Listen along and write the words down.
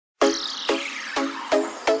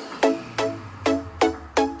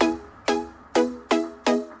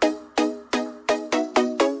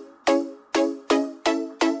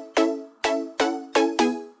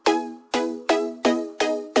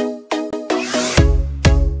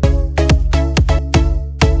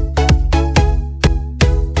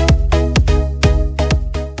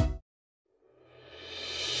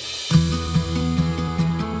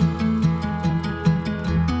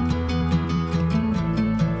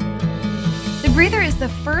Breather is the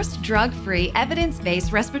first drug-free,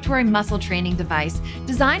 evidence-based respiratory muscle training device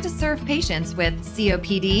designed to serve patients with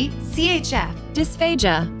COPD, CHF,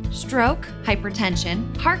 dysphagia, stroke,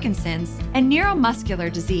 hypertension, Parkinson's, and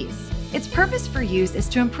neuromuscular disease. Its purpose for use is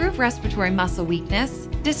to improve respiratory muscle weakness,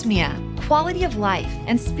 dyspnea, quality of life,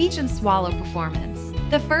 and speech and swallow performance.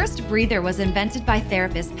 The first breather was invented by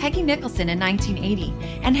therapist Peggy Nicholson in 1980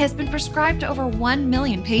 and has been prescribed to over 1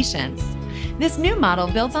 million patients. This new model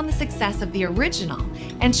builds on the success of the original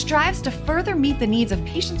and strives to further meet the needs of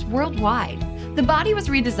patients worldwide. The body was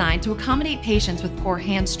redesigned to accommodate patients with poor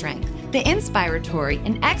hand strength. The inspiratory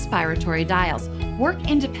and expiratory dials work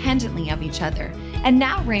independently of each other and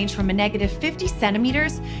now range from a negative 50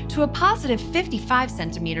 centimeters to a positive 55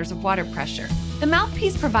 centimeters of water pressure. The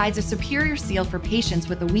mouthpiece provides a superior seal for patients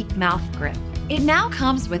with a weak mouth grip. It now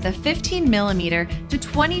comes with a 15 millimeter to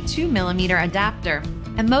 22 millimeter adapter.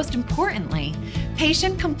 And most importantly,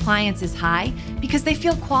 patient compliance is high because they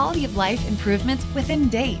feel quality of life improvements within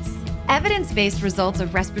days. Evidence-based results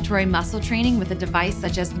of respiratory muscle training with a device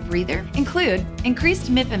such as the Breather include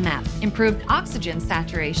increased MIP-MAP, improved oxygen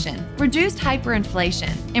saturation, reduced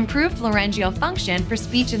hyperinflation, improved laryngeal function for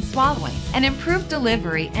speech and swallowing, and improved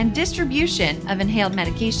delivery and distribution of inhaled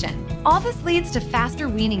medication. All this leads to faster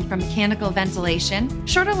weaning from mechanical ventilation,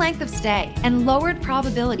 shorter length of stay, and lowered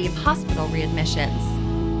probability of hospital readmissions.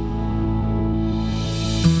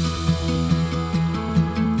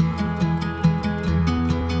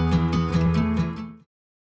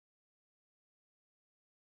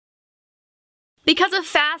 Because of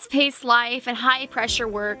fast-paced life and high-pressure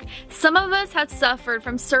work, some of us have suffered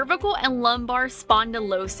from cervical and lumbar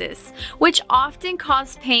spondylosis, which often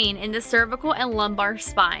cause pain in the cervical and lumbar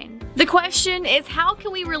spine. The question is, how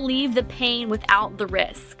can we relieve the pain without the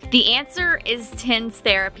risk? The answer is TENS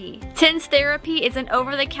therapy. TENS therapy is an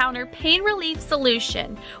over-the-counter pain relief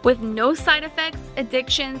solution with no side effects,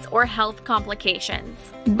 addictions, or health complications.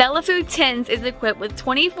 Bellafood TENS is equipped with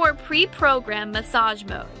 24 pre-programmed massage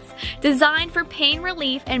modes designed for pain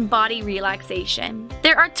relief and body relaxation.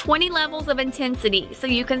 There are 20 levels of intensity, so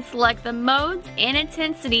you can select the modes and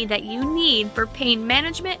intensity that you need for pain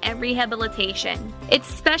management and rehabilitation. It's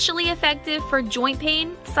especially effective for joint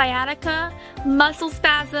pain, sciatica, muscle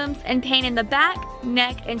spasms, and pain in the back,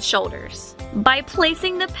 neck, and shoulders. By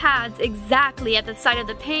placing the pads exactly at the site of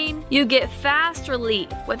the pain, you get fast relief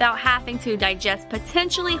without having to digest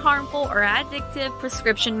potentially harmful or addictive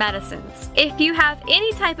prescription medicines. If you have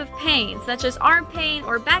any type of pain, such as arm pain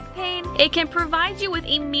or back pain, it can provide you with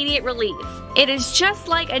immediate relief. It is just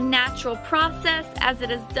like a natural process as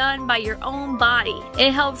it is done by your own body.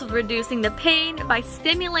 It helps with reducing the pain by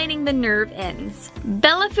stimulating the nerve ends.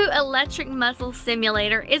 Bellafood Electric Muscle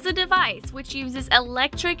Stimulator is a device which uses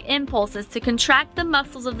electric impulses to contract the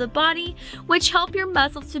muscles of the body, which help your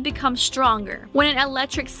muscles to become stronger. When an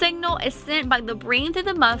electric signal is sent by the brain to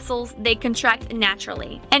the muscles, they contract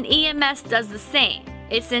naturally. And EMS does the same.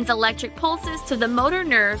 It sends electric pulses to the motor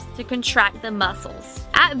nerves to contract the muscles.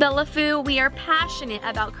 At Bellafood, we are passionate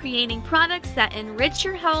about creating products that enrich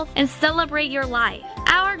your health and celebrate your life.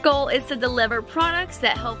 Our goal is to deliver products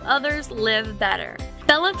that help others live better.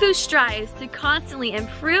 Bellafood strives to constantly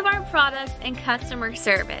improve our products and customer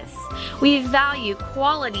service. We value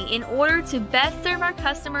quality in order to best serve our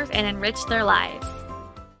customers and enrich their lives.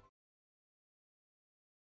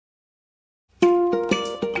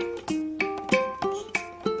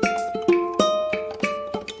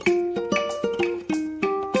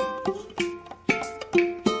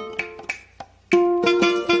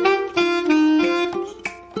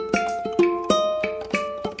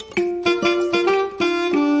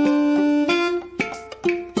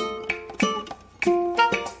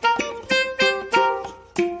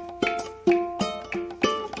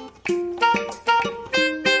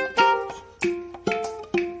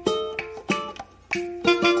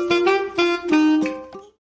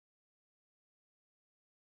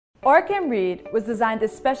 OrCam Read was designed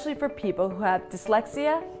especially for people who have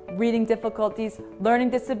dyslexia, reading difficulties,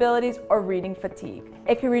 learning disabilities, or reading fatigue.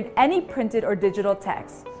 It can read any printed or digital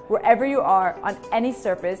text, wherever you are on any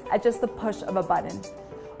surface at just the push of a button.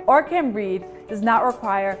 OrCam Read does not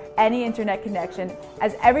require any internet connection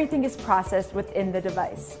as everything is processed within the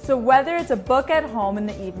device. So whether it's a book at home in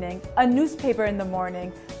the evening, a newspaper in the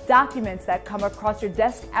morning, documents that come across your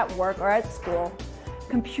desk at work or at school,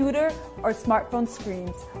 computer or smartphone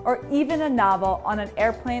screens, or even a novel on an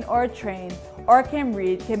airplane or a train, OrCam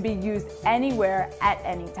Read can be used anywhere at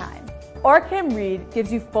any time. OrCam Read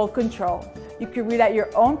gives you full control. You can read at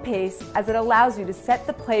your own pace as it allows you to set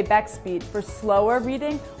the playback speed for slower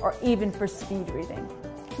reading or even for speed reading.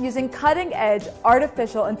 Using cutting-edge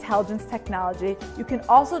artificial intelligence technology, you can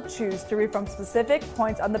also choose to read from specific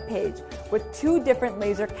points on the page with 2 different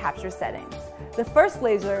laser capture settings. The first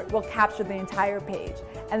laser will capture the entire page,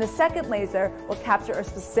 and the second laser will capture a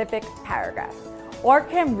specific paragraph.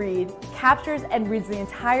 OrCam Read captures and reads the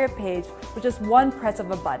entire page with just one press of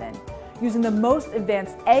a button, using the most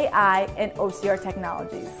advanced AI and OCR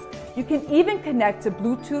technologies. You can even connect to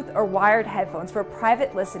Bluetooth or wired headphones for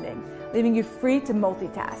private listening, leaving you free to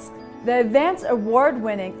multitask. The advanced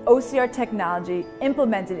award-winning OCR technology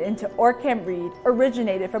implemented into OrCam Read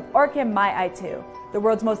originated from OrCam MyEye2, the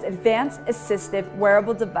world's most advanced assistive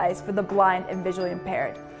wearable device for the blind and visually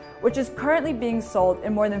impaired, which is currently being sold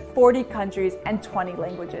in more than 40 countries and 20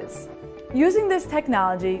 languages. Using this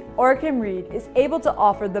technology, OrCam Read is able to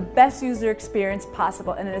offer the best user experience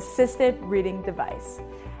possible in an assistive reading device.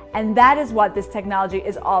 And that is what this technology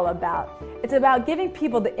is all about. It's about giving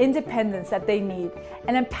people the independence that they need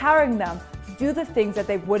and empowering them to do the things that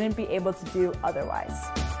they wouldn't be able to do otherwise.